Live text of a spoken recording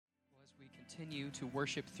continue to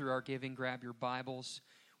worship through our giving, grab your Bibles.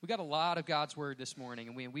 We got a lot of God's Word this morning,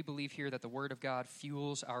 and we believe here that the Word of God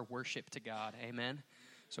fuels our worship to God. Amen?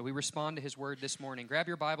 So we respond to His Word this morning. Grab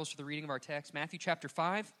your Bibles for the reading of our text, Matthew chapter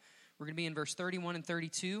 5. We're going to be in verse 31 and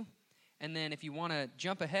 32. And then if you want to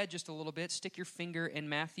jump ahead just a little bit, stick your finger in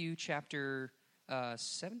Matthew chapter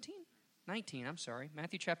 19,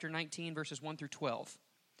 Matthew chapter 19, verses 1 through 12.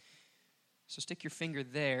 So stick your finger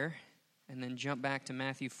there, and then jump back to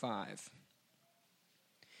Matthew 5.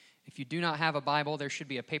 If you do not have a Bible, there should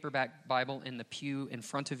be a paperback Bible in the pew in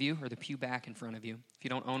front of you, or the pew back in front of you. If you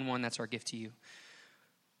don't own one, that's our gift to you.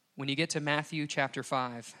 When you get to Matthew chapter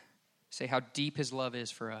 5, say how deep His love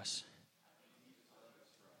is for us.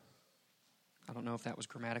 I don't know if that was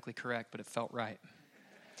grammatically correct, but it felt right.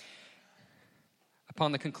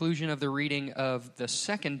 Upon the conclusion of the reading of the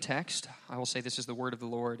second text, I will say, "This is the word of the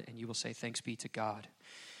Lord," and you will say, "Thanks be to God."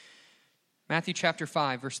 Matthew chapter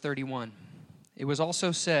 5, verse 31. It was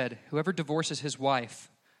also said, "Whoever divorces his wife,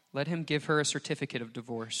 let him give her a certificate of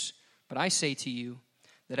divorce. But I say to you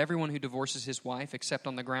that everyone who divorces his wife, except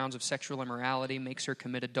on the grounds of sexual immorality, makes her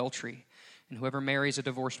commit adultery. And whoever marries a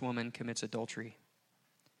divorced woman commits adultery."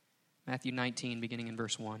 Matthew 19, beginning in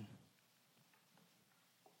verse 1.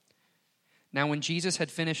 Now when Jesus had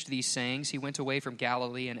finished these sayings, He went away from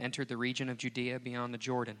Galilee and entered the region of Judea beyond the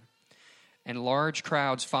Jordan. And large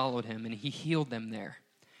crowds followed Him, and He healed them there.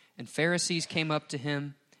 And Pharisees came up to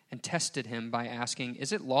Him and tested Him by asking,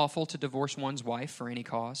 "Is it lawful to divorce one's wife for any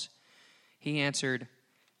cause?" He answered,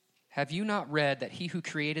 "Have you not read that He who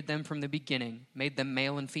created them from the beginning made them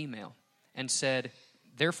male and female, and said,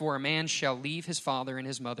 'Therefore a man shall leave his father and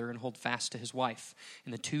his mother and hold fast to his wife,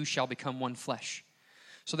 and the two shall become one flesh.'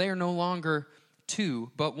 So they are no longer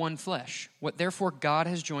two, but one flesh. What therefore God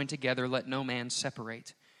has joined together, let no man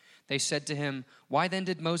separate." They said to Him, "Why then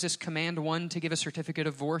did Moses command one to give a certificate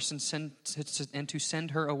of divorce and to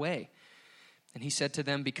send her away?" And He said to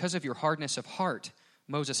them, "Because of your hardness of heart,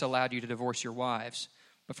 Moses allowed you to divorce your wives,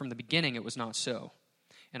 but from the beginning it was not so.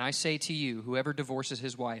 And I say to you, whoever divorces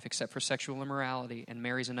his wife except for sexual immorality and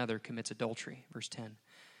marries another commits adultery." Verse 10.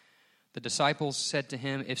 The disciples said to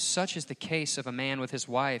Him, "If such is the case of a man with his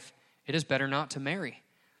wife, it is better not to marry."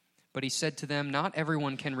 But He said to them, "Not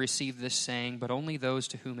everyone can receive this saying, but only those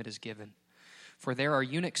to whom it is given. For there are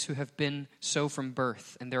eunuchs who have been so from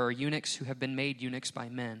birth, and there are eunuchs who have been made eunuchs by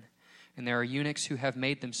men, and there are eunuchs who have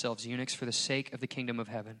made themselves eunuchs for the sake of the kingdom of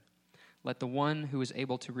heaven. Let the one who is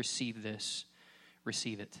able to receive this,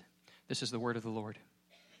 receive it." This is the word of the Lord.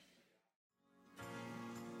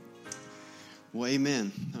 Well,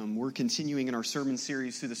 amen. We're continuing in our sermon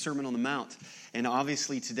series through the Sermon on the Mount. And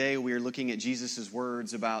obviously today we are looking at Jesus'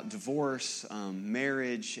 words about divorce,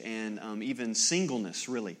 marriage, and even singleness,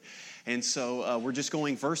 really. And so we're just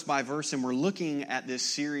going verse by verse, and we're looking at this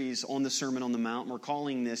series on the Sermon on the Mount. We're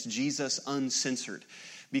calling this Jesus Uncensored,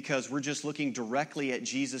 because we're just looking directly at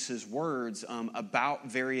Jesus' words about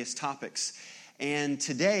various topics. And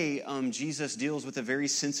today, Jesus deals with a very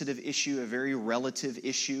sensitive issue, a very relative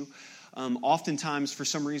issue. Oftentimes, for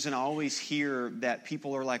some reason, I always hear that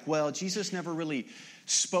people are like, "Well, Jesus never really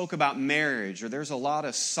spoke about marriage," or "There's a lot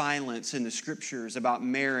of silence in the Scriptures about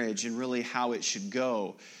marriage and really how it should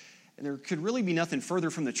go." And there could really be nothing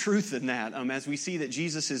further from the truth than that, as we see that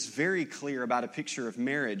Jesus is very clear about a picture of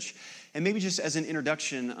marriage. And maybe just as an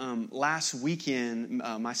introduction, last weekend,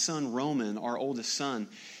 my son Roman, our oldest son,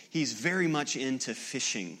 he's very much into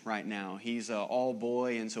fishing right now. He's an all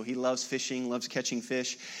boy, and so he loves fishing, loves catching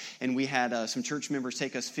fish. And we had some church members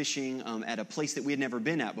take us fishing at a place that we had never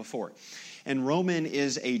been at before. And Roman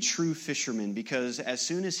is a true fisherman, because as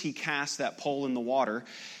soon as he casts that pole in the water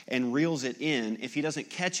and reels it in, if he doesn't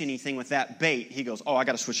catch anything with that bait, he goes, "Oh, I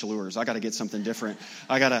got to switch lures. I got to get something different.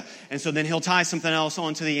 And so then he'll tie something else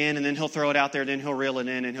onto the end, and then he'll throw it out there, then he'll reel it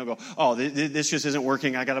in, and he'll go, "Oh, this just isn't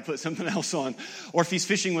working. I got to put something else on." Or if he's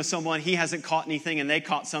fishing with someone, he hasn't caught anything, and they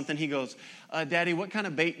caught something, he goes, "Daddy, what kind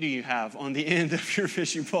of bait do you have on the end of your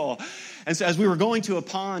fishing pole?" And so as we were going to a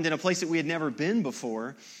pond in a place that we had never been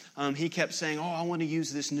before, he kept saying, "Oh, I want to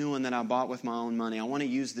use this new one that I bought with my own money. I want to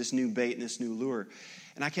use this new bait and this new lure."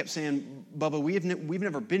 And I kept saying, "Bubba, we've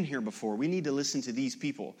never been here before. We need to listen to these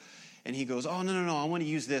people." And he goes, "Oh, no, I want to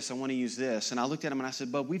use this. I want to use this." And I looked at him and I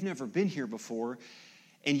said, "Bub, we've never been here before.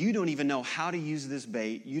 And you don't even know how to use this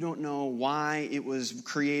bait. You don't know why it was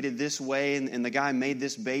created this way, and the guy made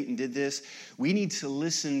this bait and did this. We need to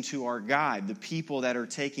listen to our guide, the people that are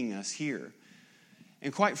taking us here."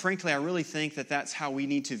 And quite frankly, I really think that that's how we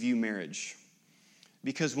need to view marriage.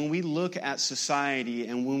 Because when we look at society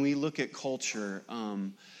and when we look at culture,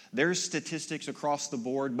 There's statistics across the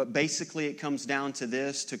board, but basically it comes down to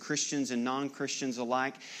this, to Christians and non-Christians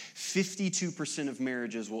alike. 52% of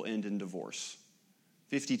marriages will end in divorce.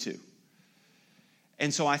 52.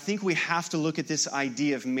 And so I think we have to look at this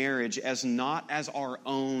idea of marriage as not as our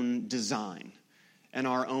own design and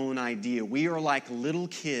our own idea. We are like little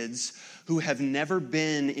kids who have never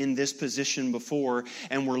been in this position before,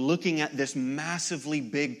 and we're looking at this massively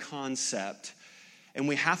big concept. And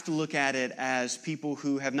we have to look at it as people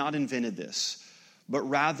who have not invented this, but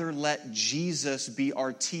rather let Jesus be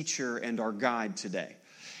our teacher and our guide today.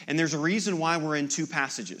 And there's a reason why we're in two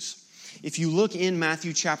passages. If you look in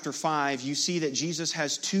Matthew chapter 5, you see that Jesus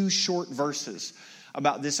has two short verses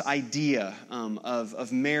about this idea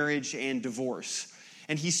of marriage and divorce.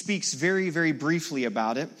 And he speaks very, very briefly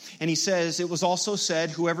about it. And he says, "It was also said,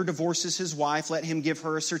 whoever divorces his wife, let him give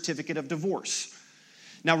her a certificate of divorce."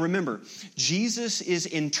 Now remember, Jesus is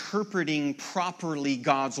interpreting properly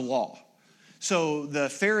God's law. So the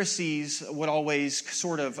Pharisees would always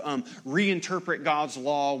sort of reinterpret God's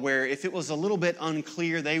law, where if it was a little bit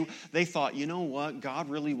unclear, they thought, you know what, God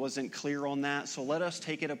really wasn't clear on that, so let us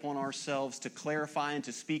take it upon ourselves to clarify and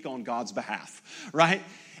to speak on God's behalf, right?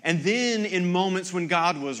 And then in moments when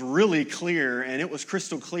God was really clear and it was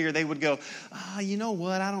crystal clear, they would go, you know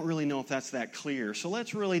what, I don't really know if that's that clear, so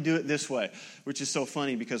let's really do it this way, which is so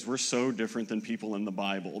funny because we're so different than people in the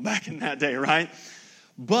Bible back in that day, right?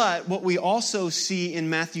 But what we also see in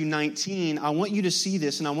Matthew 19, I want you to see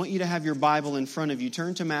this, and I want you to have your Bible in front of you.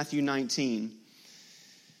 Turn to Matthew 19.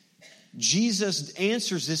 Jesus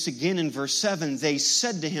answers this again in verse 7. They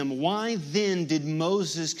said to him, "Why then did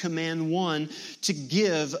Moses command one to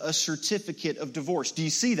give a certificate of divorce?" Do you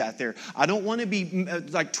see that there? I don't want to be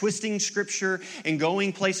like twisting scripture and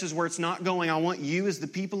going places where it's not going. I want you as the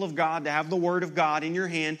people of God to have the word of God in your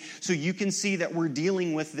hand so you can see that we're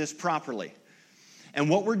dealing with this properly. And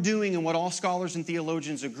what we're doing, and what all scholars and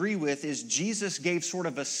theologians agree with, is Jesus gave sort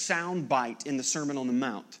of a sound bite in the Sermon on the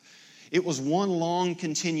Mount. It was one long,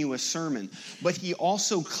 continuous sermon. But he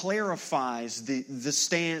also clarifies the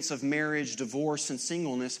stance of marriage, divorce, and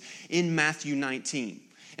singleness in Matthew 19.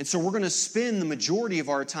 And so we're going to spend the majority of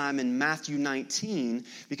our time in Matthew 19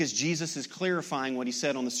 because Jesus is clarifying what he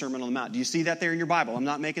said on the Sermon on the Mount. Do you see that there in your Bible? I'm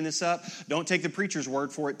not making this up. Don't take the preacher's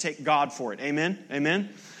word for it. Take God for it. Amen? Amen?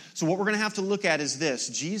 So what we're going to have to look at is this.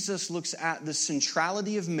 Jesus looks at the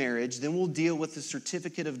centrality of marriage, then we'll deal with the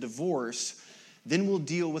certificate of divorce, then we'll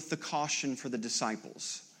deal with the caution for the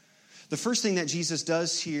disciples. The first thing that Jesus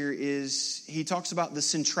does here is he talks about the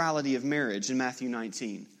centrality of marriage in Matthew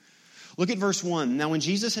 19. Look at verse 1. Now when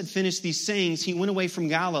Jesus had finished these sayings, he went away from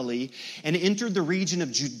Galilee and entered the region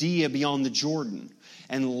of Judea beyond the Jordan.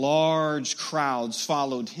 And large crowds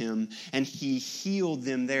followed him, and he healed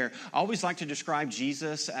them there. I always like to describe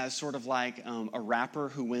Jesus as sort of like a rapper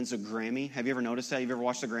who wins a Grammy. Have you ever noticed that? You've ever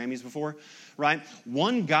watched the Grammys before? Right?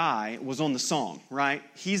 One guy was on the song, right?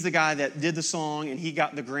 He's the guy that did the song, and he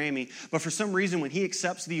got the Grammy. But for some reason, when he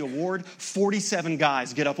accepts the award, 47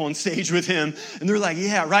 guys get up on stage with him, and they're like,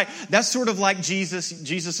 yeah, right? That's sort of like Jesus.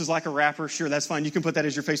 Jesus is like a rapper. Sure, that's fine. You can put that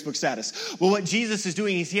as your Facebook status. Well, what Jesus is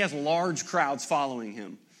doing is he has large crowds following him.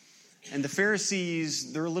 And the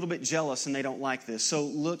Pharisees, they're a little bit jealous and they don't like this. So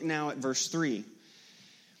look now at verse 3.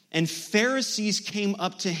 And Pharisees came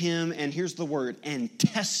up to him, and here's the word, and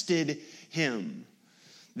tested him.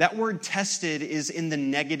 That word tested is in the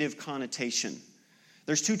negative connotation.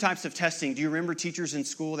 There's two types of testing. Do you remember teachers in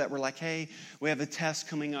school that were like, hey, we have a test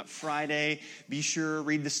coming up Friday. Be sure,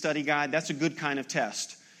 read the study guide. That's a good kind of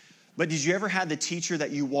test. But did you ever have the teacher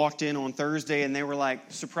that you walked in on Thursday and they were like,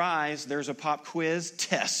 surprise, there's a pop quiz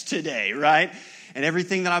test today, right? And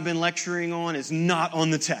everything that I've been lecturing on is not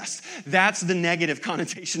on the test. That's the negative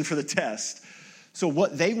connotation for the test. So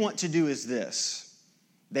what they want to do is this.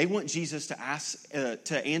 They want Jesus to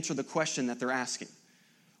answer the question that they're asking,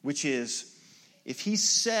 which is, if he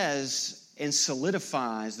says and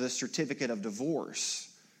solidifies the certificate of divorce,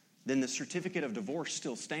 then the certificate of divorce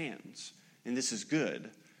still stands, and this is good.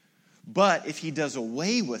 But if he does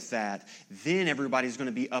away with that, then everybody's going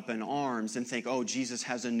to be up in arms and think, oh, Jesus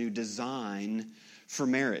has a new design for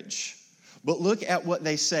marriage. But look at what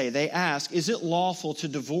they say. They ask, is it lawful to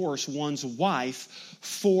divorce one's wife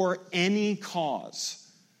for any cause?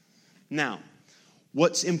 Now,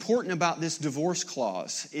 what's important about this divorce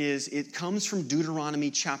clause is it comes from Deuteronomy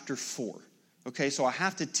chapter 4. Okay, so I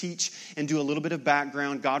have to teach and do a little bit of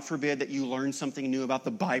background. God forbid that you learn something new about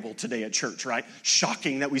the Bible today at church, right?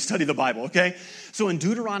 Shocking that we study the Bible, okay? So in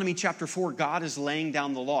Deuteronomy chapter 4, God is laying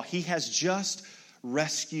down the law. He has just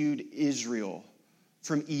rescued Israel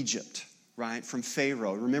from Egypt, right? From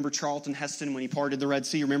Pharaoh. Remember Charlton Heston when he parted the Red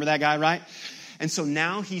Sea? Remember that guy, right? And so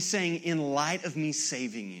now he's saying, in light of me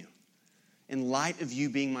saving you, in light of you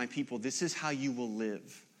being my people, this is how you will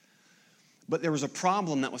live. But there was a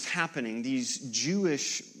problem that was happening. These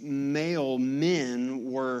Jewish male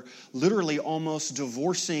men were literally almost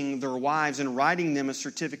divorcing their wives and writing them a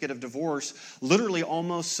certificate of divorce. Literally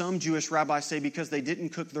almost, some Jewish rabbis say, because they didn't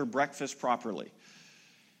cook their breakfast properly.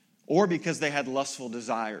 Or because they had lustful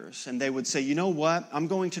desires. And they would say, you know what? I'm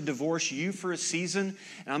going to divorce you for a season.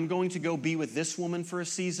 And I'm going to go be with this woman for a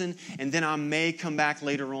season. And then I may come back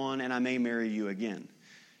later on and I may marry you again.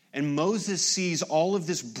 And Moses sees all of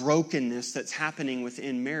this brokenness that's happening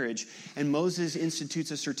within marriage. And Moses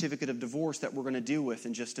institutes a certificate of divorce that we're going to deal with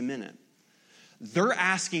in just a minute. They're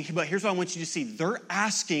asking, but here's what I want you to see. They're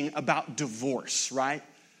asking about divorce, right?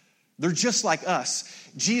 They're just like us.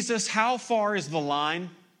 Jesus, how far is the line?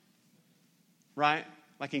 Right?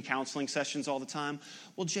 Like in counseling sessions all the time.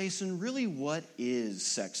 Well, Jason, really, what is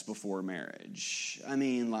sex before marriage? I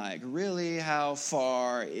mean, like, really, how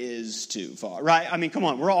far is too far? Right? I mean, come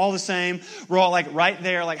on, we're all the same. We're all like right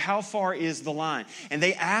there. Like, how far is the line? And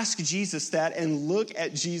they ask Jesus that, and look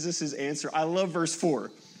at Jesus' answer. I love verse 4.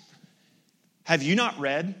 Have you not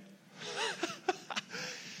read?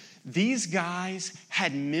 These guys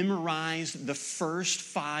had memorized the first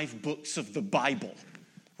 5 books of the Bible,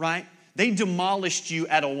 right? They demolished you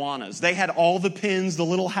at Awana's. They had all the pins, the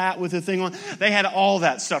little hat with the thing on. They had all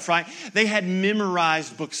that stuff, right? They had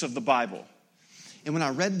memorized books of the Bible. And when I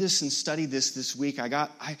read this and studied this week,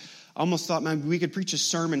 I almost thought, man, we could preach a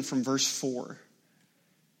sermon from verse 4.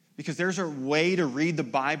 Because there's a way to read the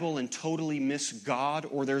Bible and totally miss God,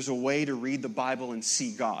 or there's a way to read the Bible and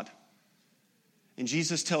see God. And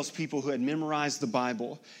Jesus tells people who had memorized the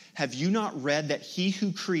Bible, have you not read that he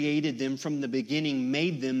who created them from the beginning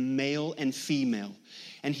made them male and female?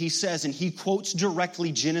 And he says, and he quotes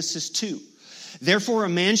directly Genesis 2. Therefore a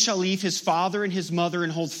man shall leave his father and his mother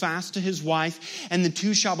and hold fast to his wife, and the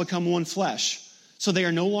two shall become one flesh. So they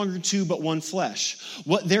are no longer two, but one flesh.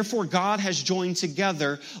 What therefore God has joined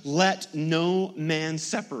together, let no man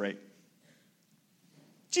separate.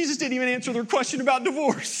 Jesus didn't even answer their question about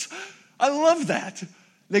divorce. I love that.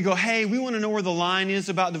 They go, hey, we want to know where the line is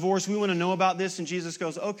about divorce. We want to know about this. And Jesus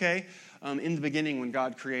goes, okay, in the beginning when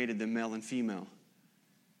God created them, male and female.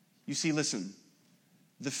 You see, listen,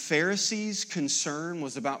 the Pharisees' concern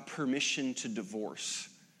was about permission to divorce.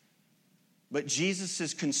 But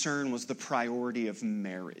Jesus' concern was the priority of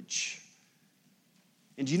marriage.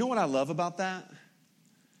 And do you know what I love about that?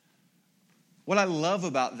 What I love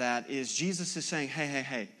about that is Jesus is saying,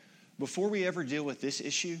 hey, before we ever deal with this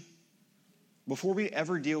issue, before we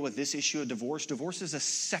ever deal with this issue of divorce, divorce is a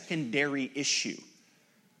secondary issue.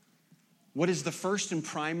 What is the first and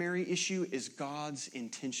primary issue is God's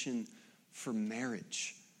intention for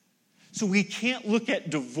marriage. So we can't look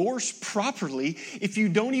at divorce properly if you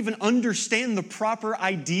don't even understand the proper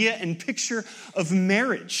idea and picture of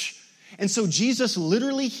marriage. And so Jesus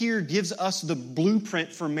literally here gives us the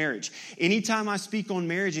blueprint for marriage. Anytime I speak on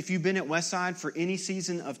marriage, if you've been at Westside for any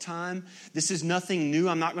season of time, this is nothing new.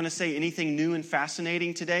 I'm not going to say anything new and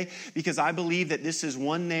fascinating today because I believe that this is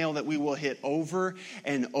one nail that we will hit over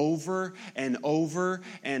and over and over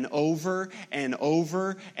and over and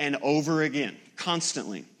over and over again,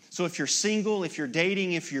 constantly. So if you're single, if you're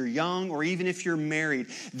dating, if you're young, or even if you're married,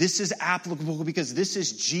 this is applicable because this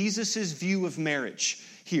is Jesus' view of marriage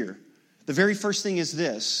here. The very first thing is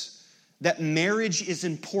this, that marriage is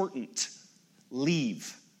important.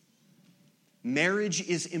 Leave. Marriage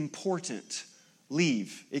is important.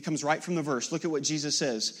 Leave. It comes right from the verse. Look at what Jesus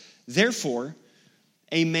says. Therefore,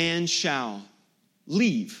 a man shall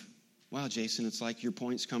leave. Wow, Jason, it's like your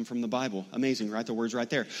points come from the Bible. Amazing, right? The word's right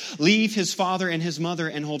there. Leave his father and his mother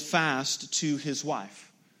and hold fast to his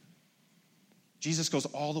wife. Jesus goes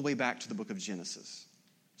all the way back to the book of Genesis.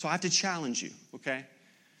 So I have to challenge you, okay?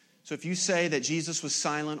 So if you say that Jesus was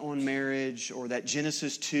silent on marriage or that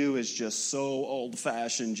Genesis 2 is just so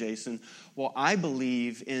old-fashioned, Jason, well, I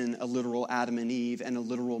believe in a literal Adam and Eve and a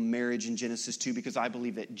literal marriage in Genesis 2 because I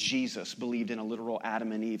believe that Jesus believed in a literal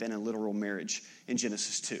Adam and Eve and a literal marriage in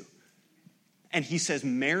Genesis 2. And he says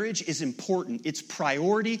marriage is important. It's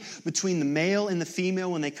priority between the male and the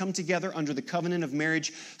female when they come together under the covenant of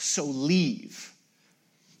marriage, so leave.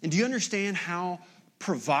 And do you understand how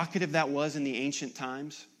provocative that was in the ancient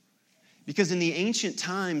times? Because in the ancient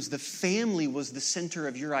times, the family was the center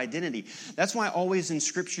of your identity. That's why always in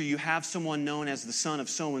Scripture you have someone known as the son of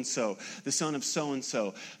so-and-so, the son of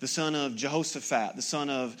so-and-so, the son of Jehoshaphat, the son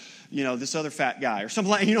of, this other fat guy, or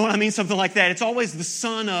something like, you know what I mean? Something like that. It's always the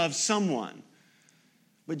son of someone.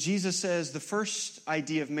 But Jesus says the first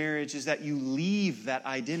idea of marriage is that you leave that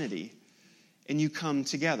identity and you come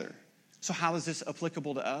together. So how is this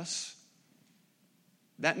applicable to us?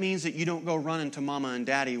 That means that you don't go running to mama and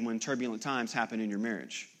daddy when turbulent times happen in your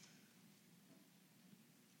marriage.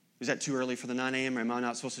 Is that too early for the 9 a.m.? Or am I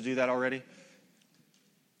not supposed to do that already?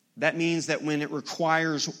 That means that when it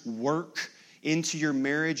requires work into your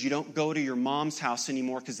marriage, you don't go to your mom's house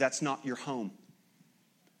anymore because that's not your home.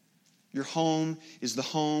 Your home is the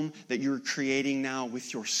home that you're creating now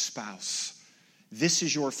with your spouse. This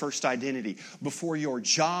is your first identity. Before your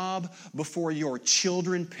job, before your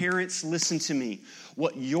children, parents, listen to me.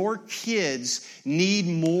 What your kids need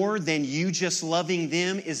more than you just loving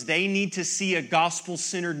them is they need to see a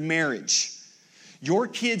gospel-centered marriage. Your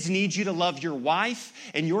kids need you to love your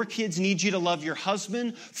wife, and your kids need you to love your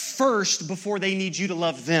husband first before they need you to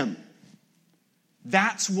love them.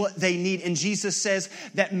 That's what they need. And Jesus says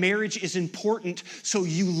that marriage is important, so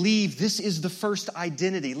you leave. This is the first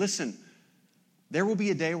identity. Listen, there will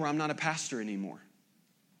be a day where I'm not a pastor anymore.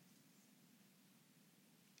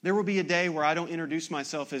 There will be a day where I don't introduce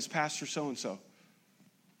myself as Pastor so-and-so.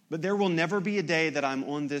 But there will never be a day that I'm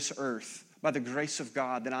on this earth, by the grace of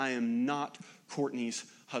God, that I am not Courtney's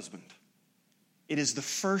husband. It is the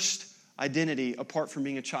first identity apart from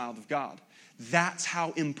being a child of God. That's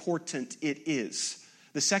how important it is.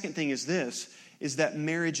 The second thing is this, is that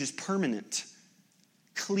marriage is permanent.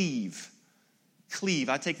 Cleave.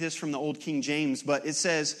 I take this from the old King James, but it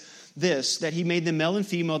says this, that he made them male and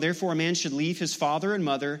female, therefore a man should leave his father and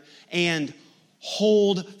mother and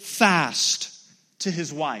hold fast to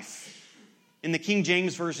his wife. In the King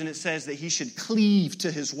James Version, it says that he should cleave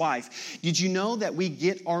to his wife. Did you know that we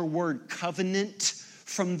get our word covenant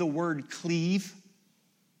from the word cleave?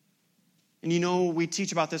 And you know, we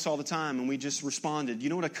teach about this all the time, and we just responded. You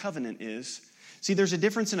know what a covenant is? See, there's a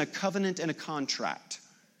difference in a covenant and a contract.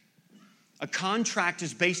 A contract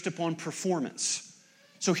is based upon performance.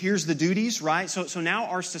 So here's the duties, right? So now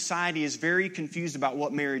our society is very confused about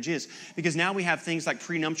what marriage is, because now we have things like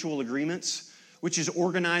prenuptial agreements, which is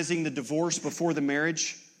organizing the divorce before the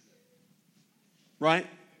marriage, right?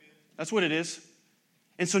 That's what it is.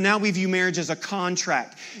 And so now we view marriage as a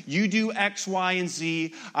contract. You do X, Y, and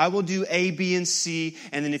Z. I will do A, B, and C.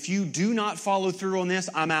 And then if you do not follow through on this,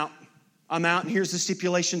 I'm out. And here's the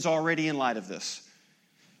stipulations already in light of this.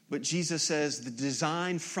 But Jesus says the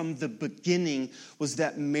design from the beginning was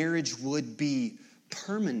that marriage would be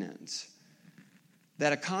permanent.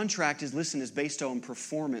 That a contract is based on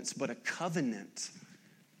performance, but a covenant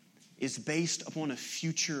is based upon a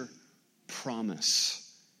future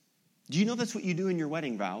promise. Do you know that's what you do in your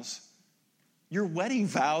wedding vows? Your wedding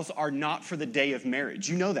vows are not for the day of marriage.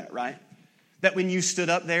 You know that, right? That when you stood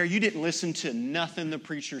up there, you didn't listen to nothing the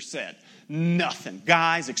preacher said. Nothing.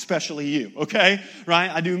 Guys, especially you, okay? Right?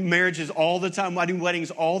 I do marriages all the time. I do weddings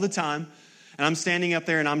all the time. And I'm standing up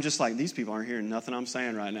there and I'm just like, these people aren't hearing nothing I'm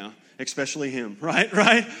saying right now, especially him,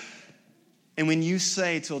 right? And when you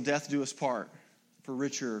say, till death do us part, for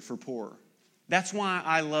richer or for poorer. That's why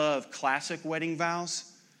I love classic wedding vows.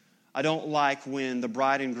 I don't like when the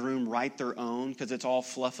bride and groom write their own because it's all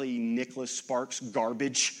fluffy Nicholas Sparks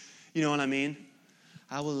garbage. You know what I mean?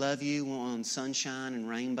 I will love you on sunshine and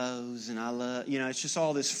rainbows, and I love, it's just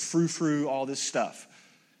all this frou-frou, all this stuff.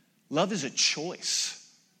 Love is a choice.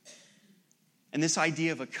 And this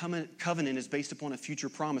idea of a covenant is based upon a future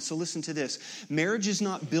promise. So listen to this. Marriage is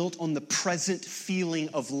not built on the present feeling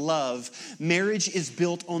of love. Marriage is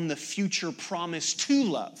built on the future promise to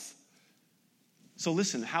love. So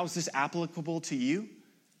listen, how is this applicable to you?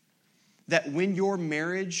 That when your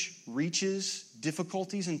marriage reaches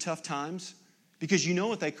difficulties and tough times, because you know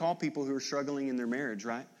what they call people who are struggling in their marriage,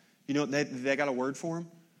 right? You know, they got a word for them?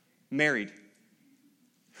 Married.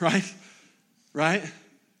 Right?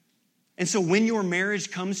 And so when your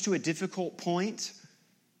marriage comes to a difficult point,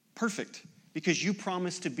 perfect, because you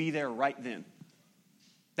promised to be there right then.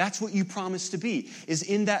 That's what you promised to be, is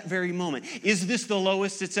in that very moment. Is this the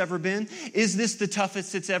lowest it's ever been? Is this the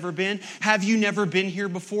toughest it's ever been? Have you never been here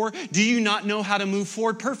before? Do you not know how to move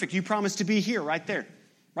forward? Perfect. You promised to be here, right there,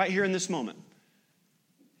 right here in this moment.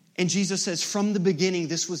 And Jesus says, from the beginning,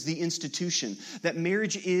 this was the institution, that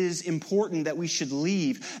marriage is important, that we should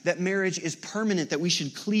leave, that marriage is permanent, that we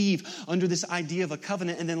should cleave under this idea of a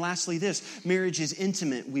covenant. And then lastly, this, marriage is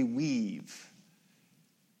intimate, we weave.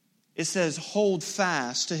 It says, hold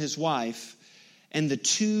fast to his wife, and the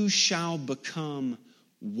two shall become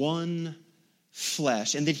one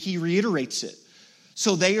flesh. And then he reiterates it.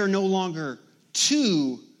 So they are no longer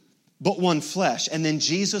two, but one flesh. And then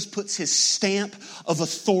Jesus puts his stamp of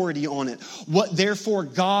authority on it. What therefore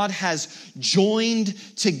God has joined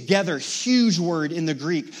together, huge word in the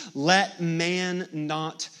Greek, let man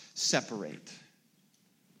not separate.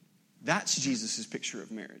 That's Jesus' picture of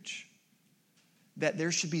marriage. that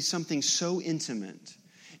there should be something so intimate.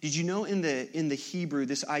 Did you know in the Hebrew,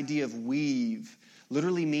 this idea of weave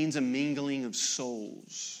literally means a mingling of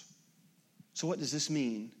souls? So what does this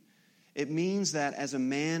mean? It means that as a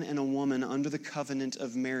man and a woman under the covenant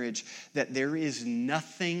of marriage, that there is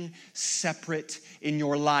nothing separate in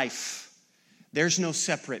your life. There's no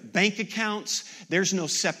separate bank accounts. There's no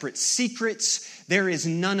separate secrets. There is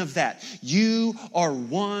none of that. You are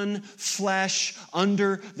one flesh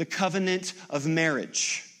under the covenant of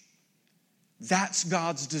marriage. That's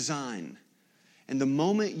God's design. And the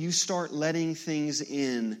moment you start letting things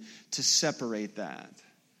in to separate that,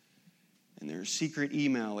 and there's secret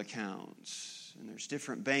email accounts, and there's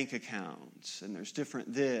different bank accounts, and there's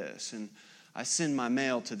different this, and I send my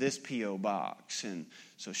mail to this P.O. box, and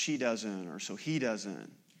so she doesn't, or so he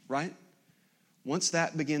doesn't, right? Once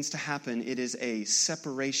that begins to happen, it is a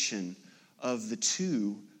separation of the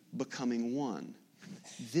two becoming one.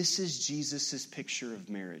 This is Jesus' picture of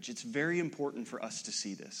marriage. It's very important for us to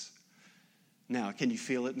see this. Now, can you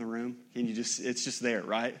feel it in the room? It's just there,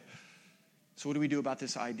 right? So what do we do about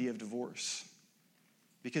this idea of divorce?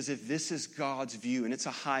 Because if this is God's view, and it's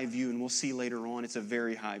a high view, and we'll see later on, it's a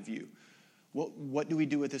very high view. What do we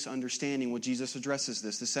do with this understanding? Well, Jesus addresses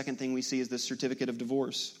this. The second thing we see is the certificate of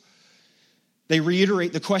divorce. They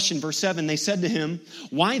reiterate the question, verse 7. They said to him,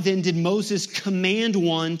 "Why then did Moses command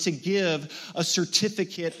one to give a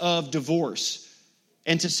certificate of divorce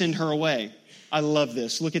and to send her away?" I love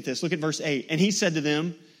this. Look at this. Look at verse 8. And he said to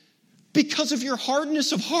them, "Because of your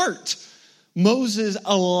hardness of heart, Moses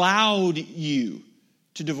allowed you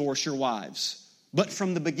to divorce your wives. But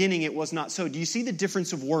from the beginning it was not so." Do you see the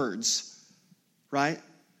difference of words? Right?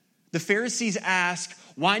 The Pharisees ask,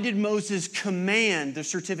 why did Moses command the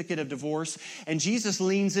certificate of divorce? And Jesus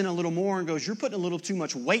leans in a little more and goes, you're putting a little too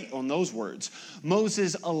much weight on those words.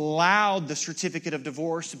 Moses allowed the certificate of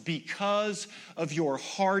divorce because of your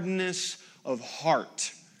hardness of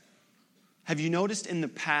heart. Have you noticed in the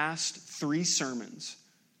past 3 sermons,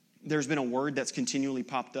 there's been a word that's continually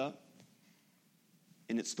popped up?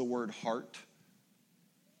 And it's the word heart.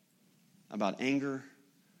 About anger,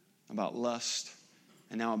 about lust,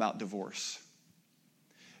 and now about divorce.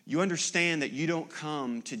 You understand that you don't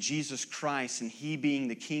come to Jesus Christ and He being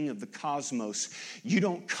the King of the cosmos. You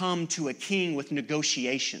don't come to a king with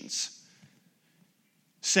negotiations,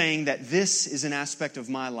 saying that this is an aspect of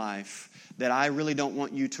my life that I really don't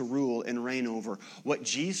want you to rule and reign over. What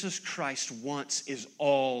Jesus Christ wants is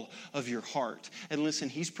all of your heart. And listen,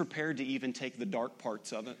 He's prepared to even take the dark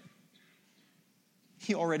parts of it.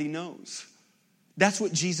 He already knows. That's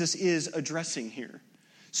what Jesus is addressing here.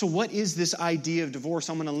 So what is this idea of divorce?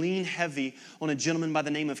 I'm going to lean heavy on a gentleman by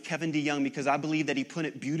the name of Kevin DeYoung because I believe that he put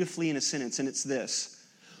it beautifully in a sentence, and it's this.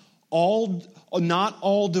 Not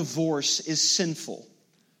all divorce is sinful,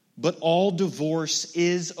 but all divorce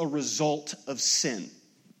is a result of sin.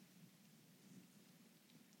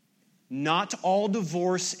 Not all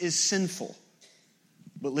divorce is sinful,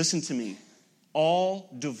 but listen to me. All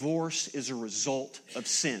divorce is a result of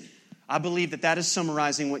sin. I believe that is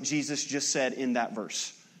summarizing what Jesus just said in that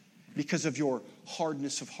verse. Because of your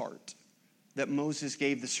hardness of heart, that Moses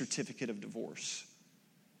gave the certificate of divorce.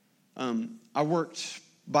 I worked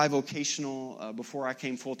bivocational before I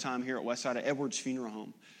came full-time here at Westside at Edwards Funeral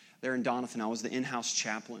Home. There in Doniphan, I was the in-house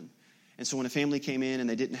chaplain. And so when a family came in and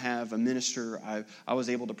they didn't have a minister, I was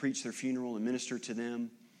able to preach their funeral and minister to them.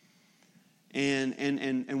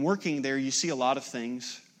 And working there, you see a lot of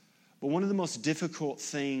things. But one of the most difficult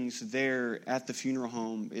things there at the funeral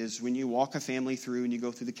home is when you walk a family through and you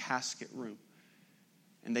go through the casket room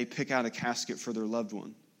and they pick out a casket for their loved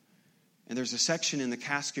one. And there's a section in the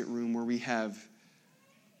casket room where we have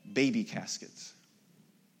baby caskets.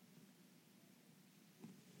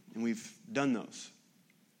 And we've done those.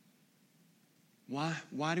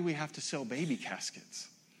 Why do we have to sell baby caskets?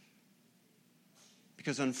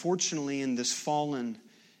 Because unfortunately in this fallen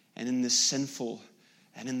and in this sinful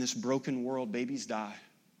and in this broken world, babies die.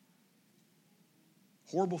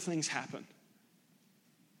 Horrible things happen.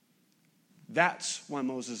 That's why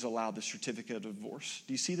Moses allowed the certificate of divorce.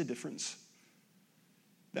 Do you see the difference?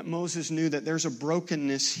 That Moses knew that there's a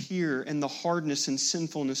brokenness here and the hardness and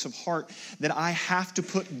sinfulness of heart that I have to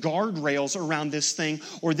put guardrails around this thing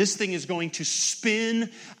or this thing is going to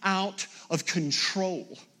spin out of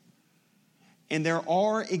control. And there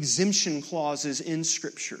are exemption clauses in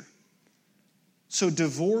Scripture. So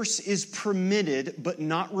divorce is permitted but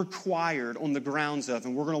not required on the grounds of,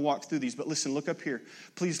 and we're going to walk through these, but listen, look up here.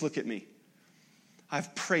 Please look at me.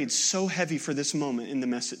 I've prayed so heavy for this moment in the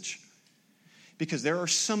message Because there are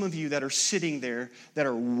some of you that are sitting there that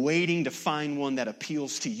are waiting to find one that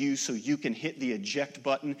appeals to you so you can hit the eject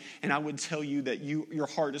button. And I would tell you that your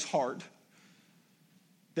heart is hard.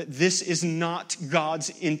 That this is not God's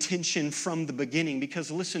intention from the beginning. Because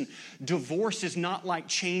listen, divorce is not like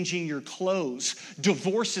changing your clothes.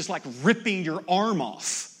 Divorce is like ripping your arm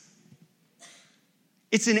off.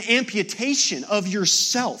 It's an amputation of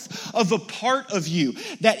yourself, of a part of you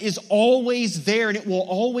that is always there and it will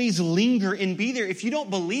always linger and be there. If you don't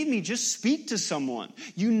believe me, just speak to someone.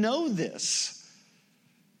 You know this.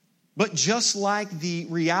 But just like the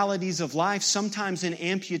realities of life, sometimes an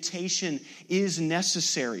amputation is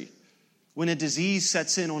necessary. When a disease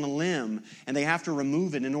sets in on a limb and they have to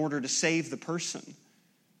remove it in order to save the person.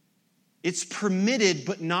 It's permitted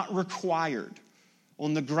but not required.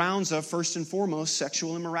 On the grounds of, first and foremost,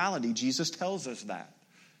 sexual immorality. Jesus tells us that.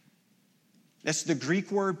 That's the Greek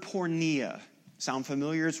word porneia. Sound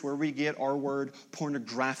familiar? It's where we get our word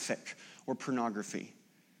pornographic or pornography.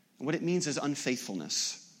 And what it means is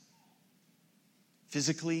unfaithfulness.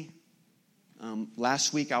 Physically,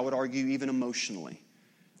 last week I would argue even emotionally,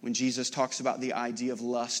 when Jesus talks about the idea of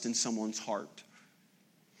lust in someone's heart.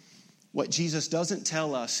 What Jesus doesn't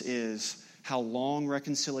tell us is how long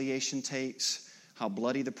reconciliation takes, how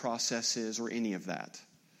bloody the process is, or any of that.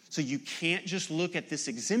 So you can't just look at this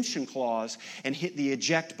exemption clause and hit the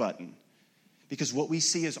eject button. Because what we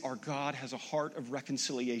see is our God has a heart of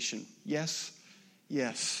reconciliation. Yes,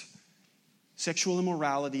 yes. Sexual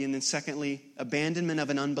immorality, and then secondly, abandonment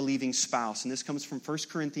of an unbelieving spouse. And this comes from 1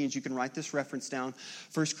 Corinthians. You can write this reference down.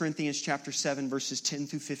 1 Corinthians chapter 7, verses 10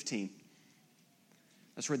 through 15.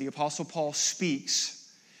 That's where the Apostle Paul speaks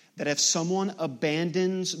that if someone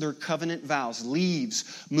abandons their covenant vows,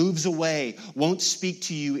 leaves, moves away, won't speak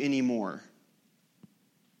to you anymore,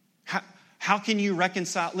 how can you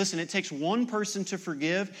reconcile? Listen, it takes one person to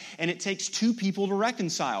forgive and it takes two people to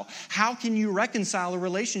reconcile. How can you reconcile a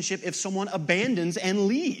relationship if someone abandons and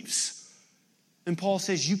leaves? And Paul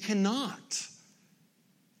says you cannot.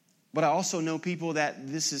 But I also know people that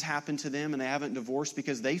this has happened to them and they haven't divorced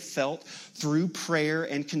because they felt through prayer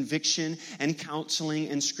and conviction and counseling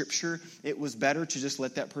and scripture, it was better to just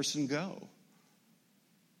let that person go.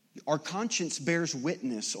 Our conscience bears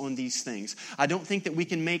witness on these things. I don't think that we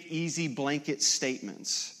can make easy blanket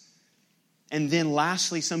statements. And then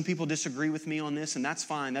lastly, some people disagree with me on this, and that's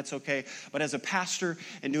fine, that's okay. But as a pastor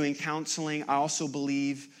and doing counseling, I also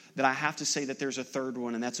believe that I have to say that there's a third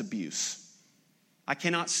one, and that's abuse. I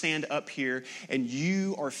cannot stand up here and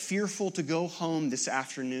you are fearful to go home this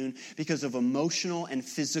afternoon because of emotional and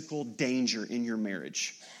physical danger in your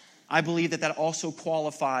marriage. I believe that also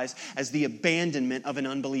qualifies as the abandonment of an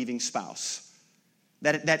unbelieving spouse.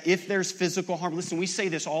 That if there's physical harm, listen, we say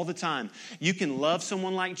this all the time. You can love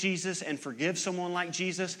someone like Jesus and forgive someone like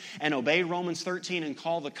Jesus and obey Romans 13 and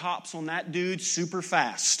call the cops on that dude super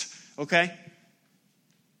fast, okay?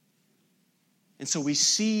 And so we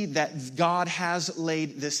see that God has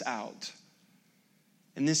laid this out.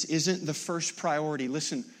 And this isn't the first priority.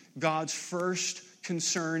 Listen, God's first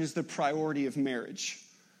concern is the priority of marriage.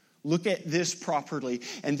 Look at this properly.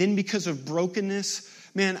 And then because of brokenness,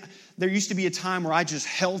 man, there used to be a time where I just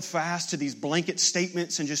held fast to these blanket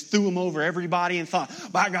statements and just threw them over everybody and thought,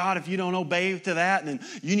 by God, if you don't obey to that, then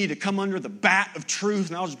you need to come under the bat of truth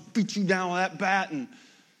and I'll just beat you down with that bat. And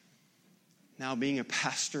now being a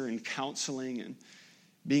pastor and counseling and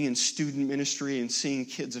being in student ministry and seeing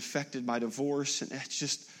kids affected by divorce, and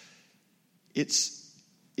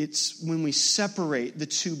it's when we separate the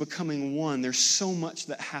two becoming one, there's so much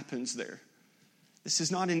that happens there. This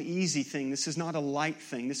is not an easy thing. This is not a light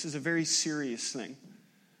thing. This is a very serious thing.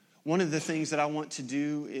 One of the things that I want to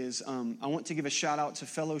do is I want to give a shout out to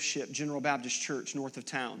Fellowship General Baptist Church north of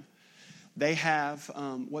town. They have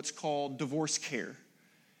what's called divorce care.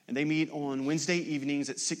 And they meet on Wednesday evenings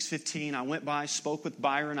at 6:15. I went by, spoke with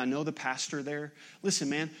Byron. I know the pastor there. Listen,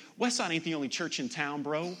 man, Westside ain't the only church in town,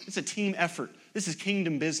 bro. It's a team effort. This is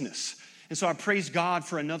kingdom business. And so I praise God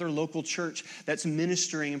for another local church that's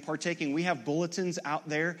ministering and partaking. We have bulletins out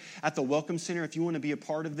there at the Welcome Center if you want to be a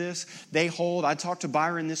part of this. I talked to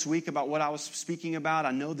Byron this week about what I was speaking about.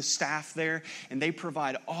 I know the staff there, and they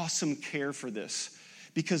provide awesome care for this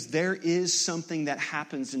because there is something that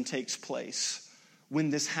happens and takes place when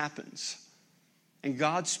this happens. And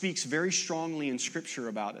God speaks very strongly in Scripture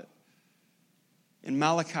about it. In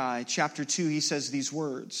Malachi chapter 2, he says these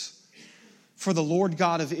words. For the Lord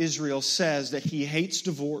God of Israel says that he hates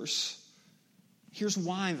divorce. Here's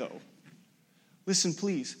why, though. Listen,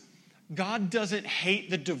 please. God doesn't hate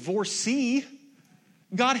the divorcee.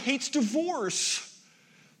 God hates divorce.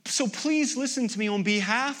 So please listen to me on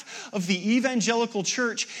behalf of the evangelical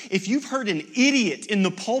church. If you've heard an idiot in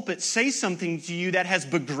the pulpit say something to you that has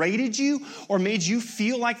degraded you or made you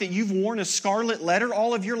feel like that you've worn a scarlet letter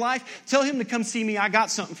all of your life, tell him to come see me. I got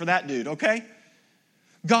something for that dude, okay?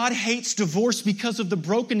 God hates divorce because of the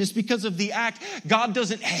brokenness, because of the act. God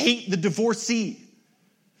doesn't hate the divorcee.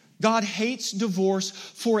 God hates divorce,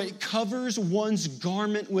 for it covers one's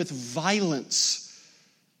garment with violence,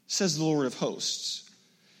 says the Lord of hosts.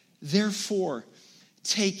 Therefore,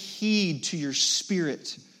 take heed to your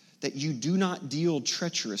spirit that you do not deal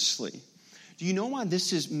treacherously. Do you know why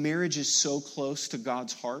marriage is so close to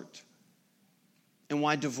God's heart? And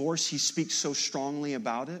why divorce, he speaks so strongly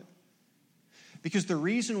about it? Because the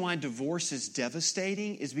reason why divorce is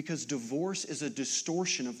devastating is because divorce is a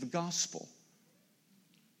distortion of the gospel.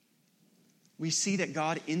 We see that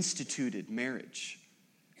God instituted marriage.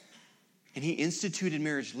 And he instituted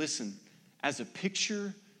marriage, listen, as a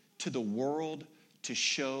picture to the world to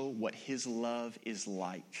show what his love is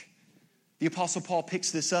like. The Apostle Paul picks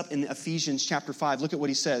this up in Ephesians chapter 5. Look at what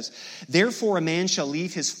he says. Therefore, a man shall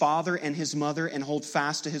leave his father and his mother and hold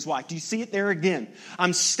fast to his wife. Do you see it there again?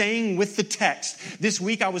 I'm staying with the text. This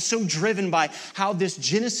week I was so driven by how this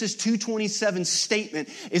Genesis 2:27 statement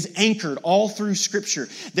is anchored all through Scripture.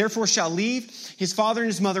 Therefore shall leave his father and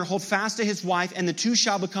his mother, hold fast to his wife, and the two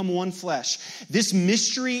shall become one flesh. This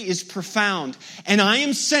mystery is profound. And I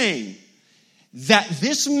am saying that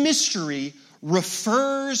this mystery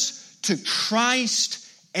refers to Christ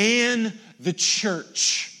and the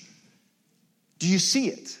church. Do you see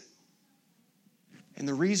it? And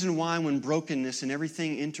the reason why when brokenness and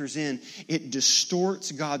everything enters in, it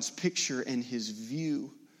distorts God's picture and his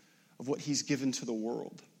view of what he's given to the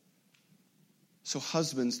world. So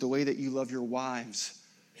husbands, the way that you love your wives,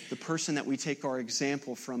 the person that we take our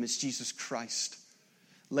example from is Jesus Christ.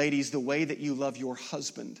 Ladies, the way that you love your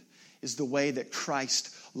husband is the way that Christ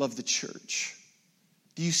loved the church.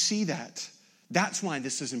 Do you see that? That's why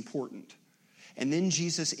this is important. And then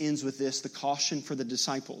Jesus ends with this, the caution for the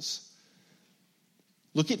disciples.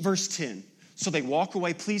 Look at verse 10. So they walk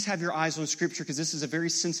away. Please have your eyes on Scripture because this is a very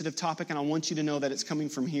sensitive topic and I want you to know that it's coming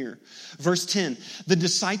from here. Verse 10, the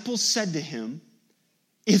disciples said to him,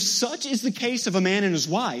 if such is the case of a man and his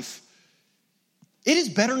wife, it is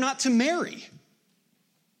better not to marry.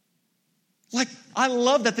 Like, I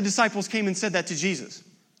love that the disciples came and said that to Jesus.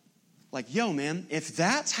 Like, yo, man, if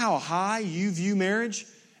that's how high you view marriage,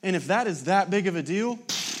 and if that is that big of a deal,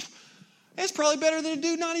 it's probably better than a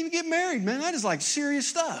dude not even get married, man. That is like serious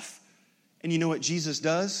stuff. And you know what Jesus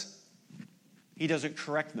does? He doesn't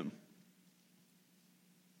correct them.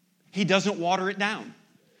 He doesn't water it down.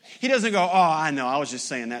 He doesn't go, oh, I know, I was just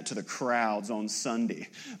saying that to the crowds on Sunday.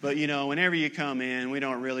 But, you know, whenever you come in, we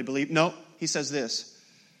don't really believe. No, he says this.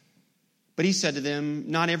 But he said to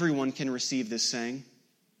them, not everyone can receive this saying,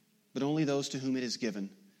 but only those to whom it is given.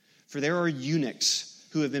 For there are eunuchs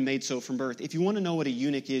who have been made so from birth. If you want to know what a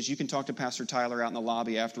eunuch is, you can talk to Pastor Tyler out in the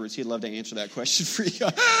lobby afterwards. He'd love to answer that question for you.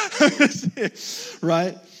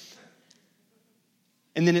 Right?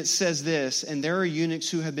 And then it says this, and there are eunuchs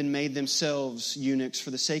who have been made themselves eunuchs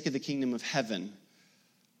for the sake of the kingdom of heaven.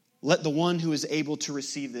 Let the one who is able to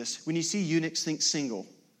receive this. When you see eunuchs, think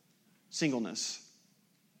singleness.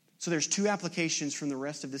 So there's two applications from the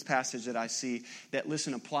rest of this passage that I see that,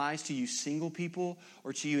 listen, applies to you single people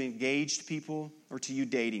or to you engaged people or to you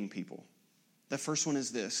dating people. The first one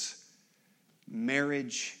is this.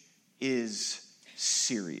 Marriage is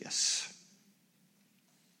serious.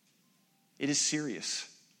 It is serious.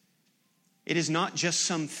 It is not just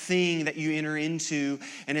something that you enter into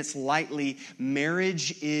and it's lightly.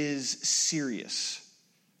 Marriage is serious.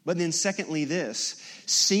 But then secondly this,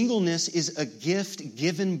 singleness is a gift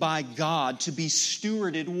given by God to be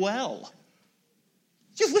stewarded well.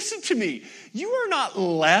 Just listen to me. You are not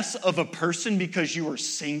less of a person because you are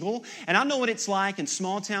single. And I know what it's like in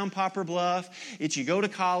small town Poplar Bluff. It's you go to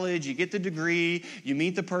college, you get the degree, you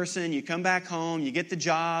meet the person, you come back home, you get the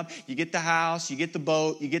job, you get the house, you get the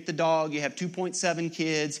boat, you get the dog, you have 2.7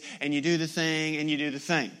 kids, and you do the thing, and you do the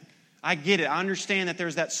thing. I get it. I understand that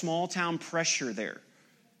there's that small town pressure there.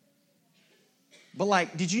 But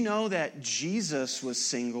like, did you know that Jesus was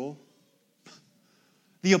single?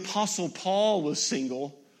 The Apostle Paul was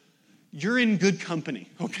single. You're in good company,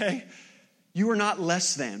 okay? You are not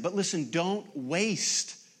less than. But listen, don't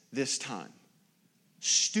waste this time.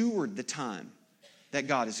 Steward the time that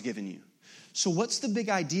God has given you. So what's the big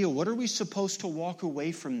idea? What are we supposed to walk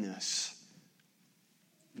away from this?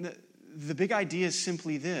 The big idea is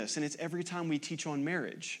simply this, and it's every time we teach on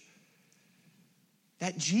marriage,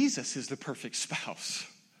 that Jesus is the perfect spouse.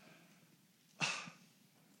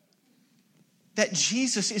 that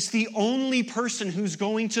Jesus is the only person who's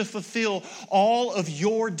going to fulfill all of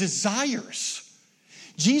your desires.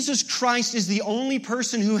 Jesus Christ is the only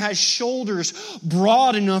person who has shoulders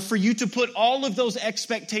broad enough for you to put all of those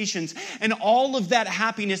expectations and all of that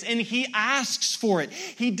happiness, and He asks for it.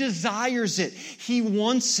 He desires it. He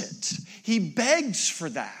wants it. He begs for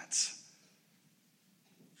that.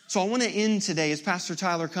 So I want to end today as Pastor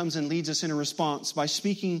Tyler comes and leads us in a response by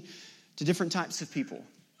speaking to different types of people.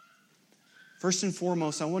 First and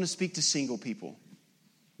foremost, I want to speak to single people.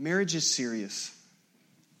 Marriage is serious.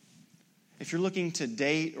 If you're looking to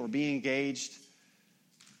date or be engaged,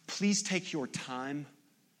 please take your time.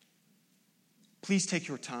 Please take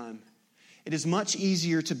your time. It is much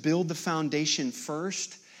easier to build the foundation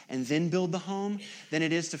first and then build the home than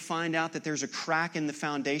it is to find out that there's a crack in the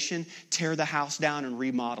foundation, tear the house down and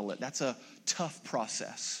remodel it. That's a tough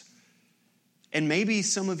process. And maybe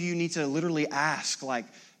some of you need to literally ask, like,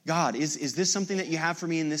 God, is this something that you have for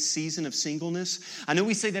me in this season of singleness? I know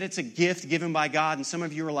we say that it's a gift given by God, and some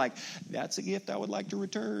of you are like, that's a gift I would like to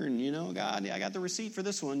return. You know, God, I got the receipt for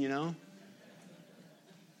this one, you know.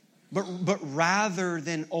 But rather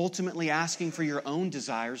than ultimately asking for your own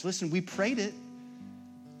desires, listen, we prayed it.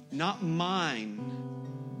 Not mine,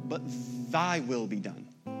 but thy will be done.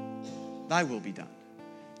 Thy will be done.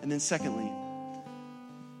 And then secondly,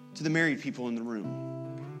 to the married people in the room,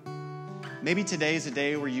 maybe today is a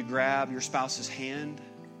day where you grab your spouse's hand.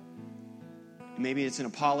 Maybe it's an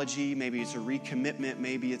apology. Maybe it's a recommitment.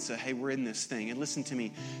 Maybe it's a, hey, we're in this thing. And listen to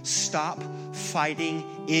me. Stop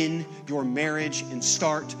fighting in your marriage and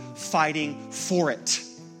start fighting for it.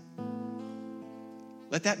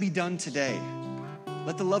 Let that be done today.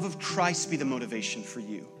 Let the love of Christ be the motivation for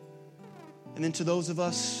you. And then to those of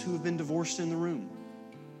us who have been divorced in the room,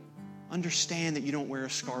 understand that you don't wear a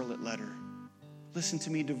scarlet letter. Listen to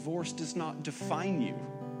me, divorce does not define you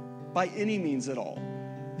by any means at all.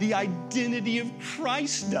 The identity of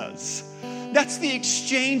Christ does. That's the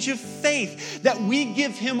exchange of faith, that we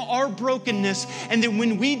give Him our brokenness, and then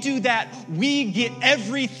when we do that, we get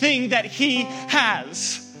everything that He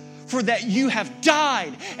has. For that you have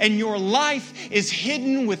died and your life is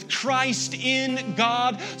hidden with Christ in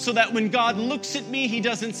God, so that when God looks at me, He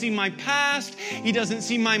doesn't see my past, He doesn't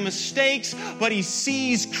see my mistakes, but He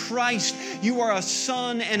sees Christ. You are a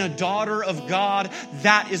son and a daughter of God.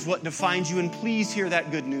 That is what defines you, and please hear that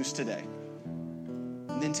good news today.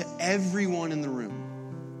 And then to everyone in the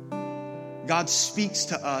room, God speaks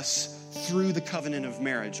to us through the covenant of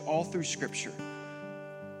marriage, all through Scripture.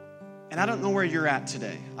 And I don't know where you're at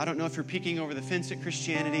today. I don't know if you're peeking over the fence at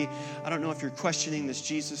Christianity. I don't know if you're questioning this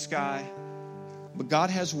Jesus guy. But God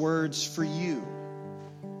has words for you.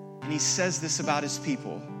 And He says this about His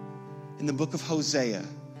people in the book of Hosea.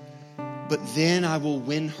 But then I will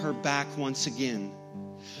win her back once again.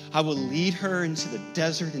 I will lead her into the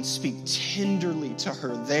desert and speak tenderly to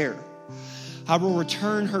her there. I will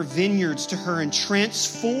return her vineyards to her and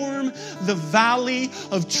transform the valley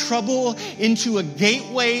of trouble into a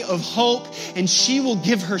gateway of hope, and she will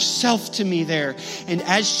give herself to me there. And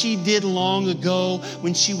as she did long ago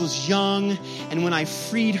when she was young and when I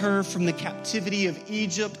freed her from the captivity of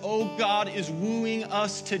Egypt, oh, God is wooing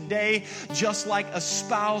us today just like a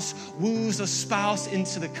spouse woos a spouse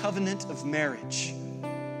into the covenant of marriage.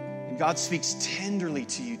 And God speaks tenderly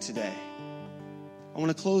to you today. I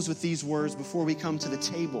want to close with these words before we come to the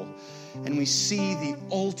table and we see the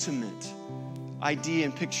ultimate idea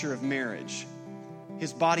and picture of marriage.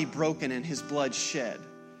 His body broken and His blood shed.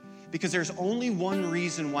 Because there's only one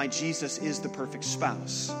reason why Jesus is the perfect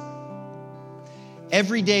spouse.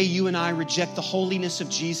 Every day you and I reject the holiness of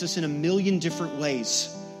Jesus in a million different ways.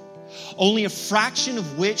 Only a fraction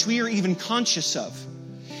of which we are even conscious of.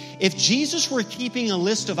 If Jesus were keeping a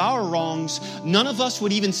list of our wrongs, none of us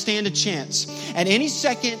would even stand a chance. At any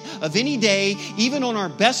second of any day, even on our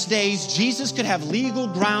best days, Jesus could have legal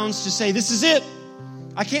grounds to say, this is it.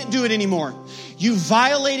 I can't do it anymore. You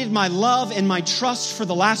violated my love and my trust for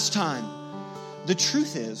the last time. The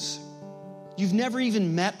truth is, you've never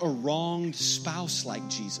even met a wronged spouse like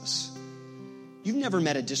Jesus. You've never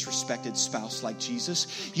met a disrespected spouse like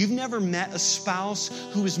Jesus. You've never met a spouse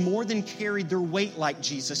who has more than carried their weight like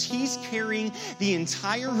Jesus. He's carrying the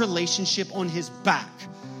entire relationship on His back.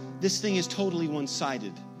 This thing is totally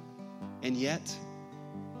one-sided. And yet,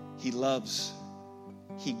 He loves,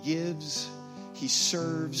 He gives, He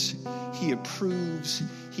serves, He approves,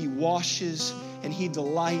 He washes, and He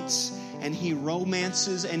delights, and He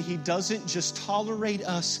romances, and He doesn't just tolerate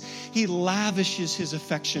us. He lavishes His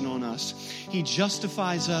affection on us. He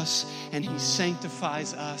justifies us, and He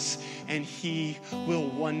sanctifies us, and He will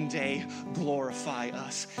one day glorify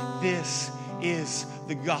us. This is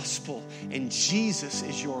the gospel, and Jesus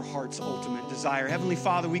is your heart's ultimate desire. Heavenly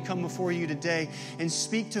Father, we come before you today and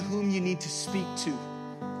speak to whom you need to speak to.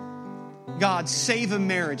 God, save a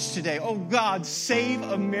marriage today. Oh God, save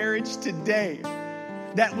a marriage today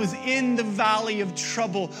that was in the valley of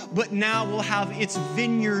trouble, but now will have its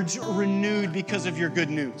vineyards renewed because of your good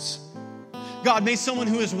news. God, may someone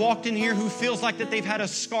who has walked in here who feels like that they've had a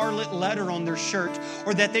scarlet letter on their shirt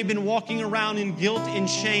or that they've been walking around in guilt and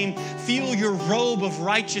shame, feel your robe of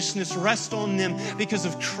righteousness rest on them because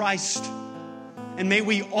of Christ. And may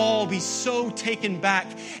we all be so taken back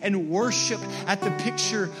and worship at the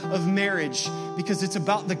picture of marriage because it's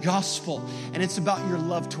about the gospel and it's about your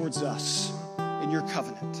love towards us and your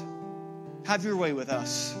covenant. Have your way with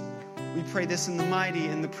us. We pray this in the mighty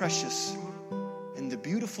and the precious in the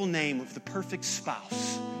beautiful name of the perfect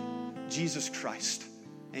spouse, Jesus Christ.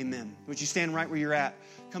 Amen. Would you stand right where you're at?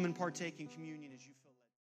 Come and partake in communion as you